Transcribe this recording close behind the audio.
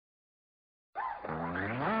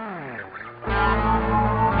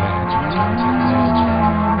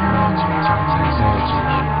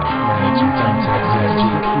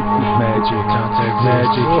magic,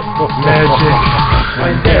 magic.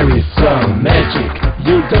 When there is some magic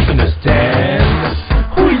you don't understand,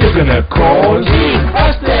 who you gonna call?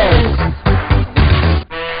 Trickbusters!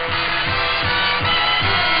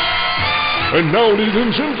 And now, ladies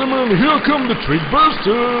and gentlemen, here come the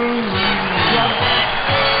Trickbusters!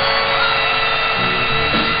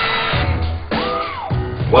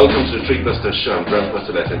 Welcome to the Trickbusters show. I'm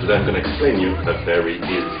Grandmaster Let, and today I'm going to explain you a very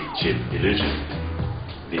easy, cheap illusion.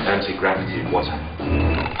 The anti-gravity water.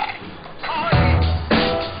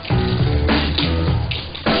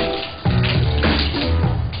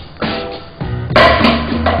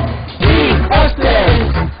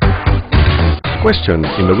 Question: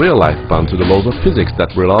 in the real life, bound to the laws of physics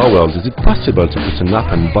that rule our world, is it possible to put an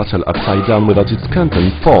open bottle upside down without its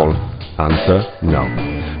content fall? Answer: no.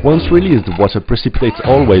 Once released, water precipitates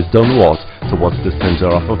always downwards towards the center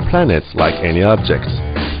of a planet, like any object.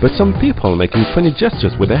 But some people making funny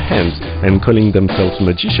gestures with their hands and calling themselves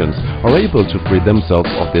magicians are able to free themselves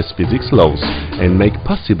of these physics laws and make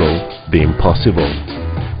possible the impossible.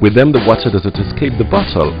 With them, the water doesn't escape the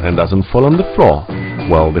bottle and doesn't fall on the floor.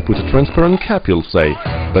 Well, they put a transparent cap, you'll say,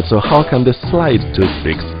 but so how can they slide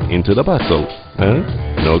toothpicks into the bottle?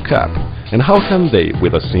 No cap. And how can they,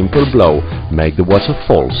 with a simple blow, make the water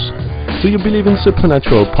false? Do you believe in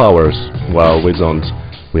supernatural powers? Well, we don't.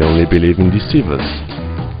 We only believe in deceivers.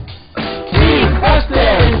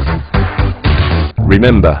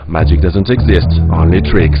 Remember, magic doesn't exist, only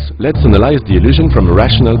tricks. Let's analyze the illusion from a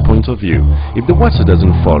rational point of view. If the water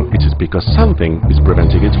doesn't fall, it is because something is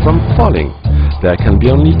preventing it from falling. There can be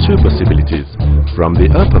only two possibilities. From the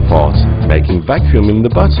upper part, making vacuum in the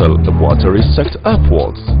bottle, the water is sucked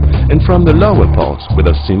upwards. And from the lower part, with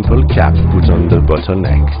a simple cap put on the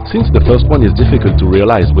bottleneck. Since the first one is difficult to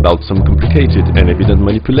realize without some complicated and evident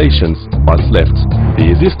manipulations, what's left?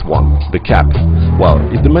 The easiest one, the cap. Well,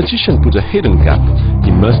 if the magician put a hidden cap,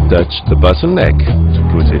 he must touch the bottleneck to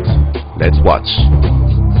put it. Let's watch.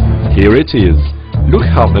 Here it is. Look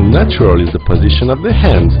how unnatural is the position of the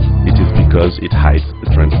hand. It is because it hides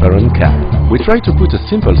the transparent cap. We try to put a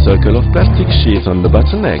simple circle of plastic sheet on the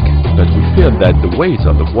bottleneck, but we fear that the weight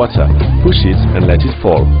of the water pushes it and let it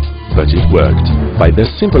fall. But it worked. By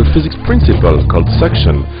this simple physics principle called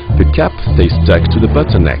suction, the cap stays stuck to the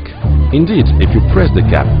bottleneck. Indeed, if you press the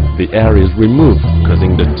cap, the air is removed,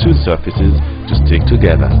 causing the two surfaces to stick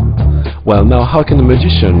together. Well, now how can a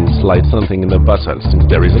magician slide something in the bottle since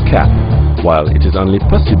there is a cap? Well, it is only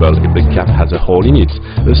possible if the cap has a hole in it,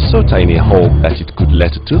 a so tiny hole that it could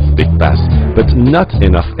let a toothpick pass, but not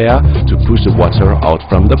enough air to push the water out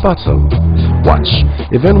from the bottle. Watch.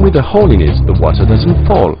 Even with a hole in it, the water doesn't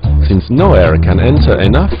fall, since no air can enter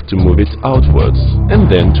enough to move it outwards. And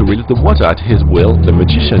then, to release the water at his will, the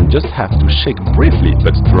magician just has to shake briefly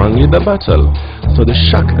but strongly the bottle, so the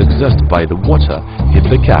shock exhausted by the water hit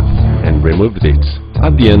the cap and removed it.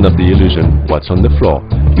 At the end of the illusion, what's on the floor?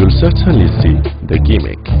 You'll certainly see the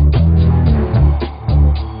gimmick.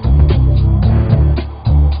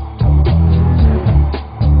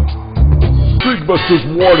 Trickbusters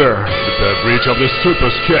water, the beverage of the super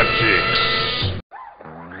skeptics.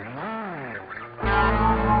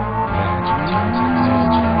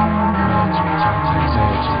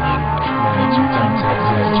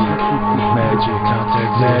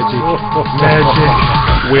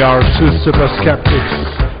 Magic. We are two super skeptics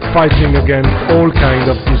fighting against all kinds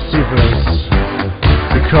of deceivers,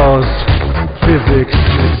 because physics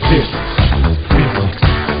exists.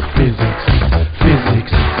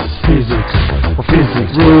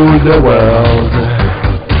 Physics rule the world.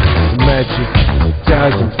 Magic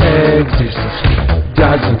doesn't exist.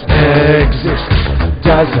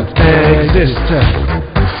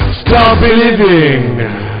 Stop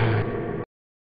believing.